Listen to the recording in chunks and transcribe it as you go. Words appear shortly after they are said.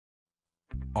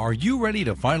Are you ready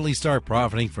to finally start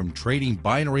profiting from trading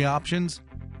binary options?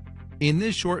 In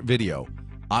this short video,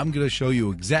 I'm going to show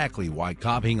you exactly why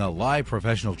copying a live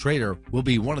professional trader will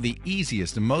be one of the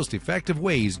easiest and most effective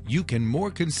ways you can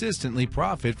more consistently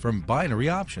profit from binary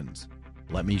options.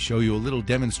 Let me show you a little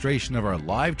demonstration of our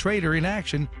live trader in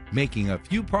action, making a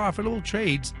few profitable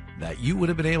trades that you would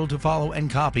have been able to follow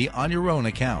and copy on your own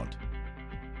account.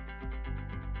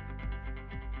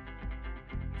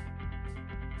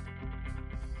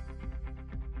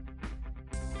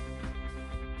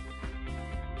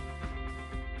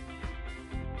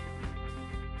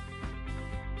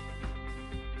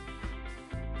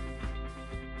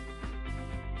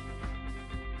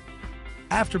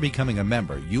 After becoming a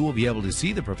member, you will be able to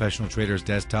see the professional trader's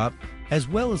desktop as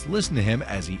well as listen to him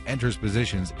as he enters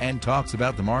positions and talks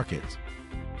about the markets.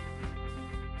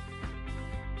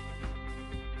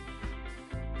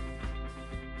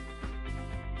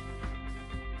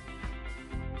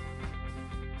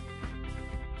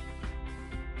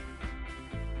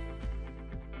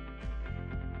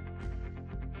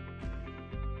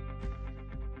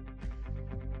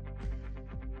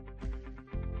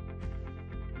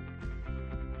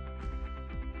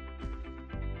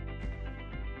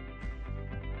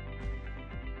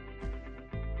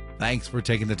 Thanks for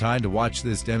taking the time to watch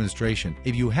this demonstration.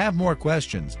 If you have more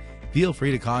questions, feel free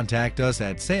to contact us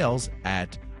at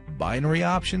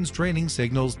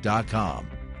sales@binaryoptionstradingsignals.com.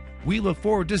 We look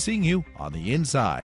forward to seeing you on the inside.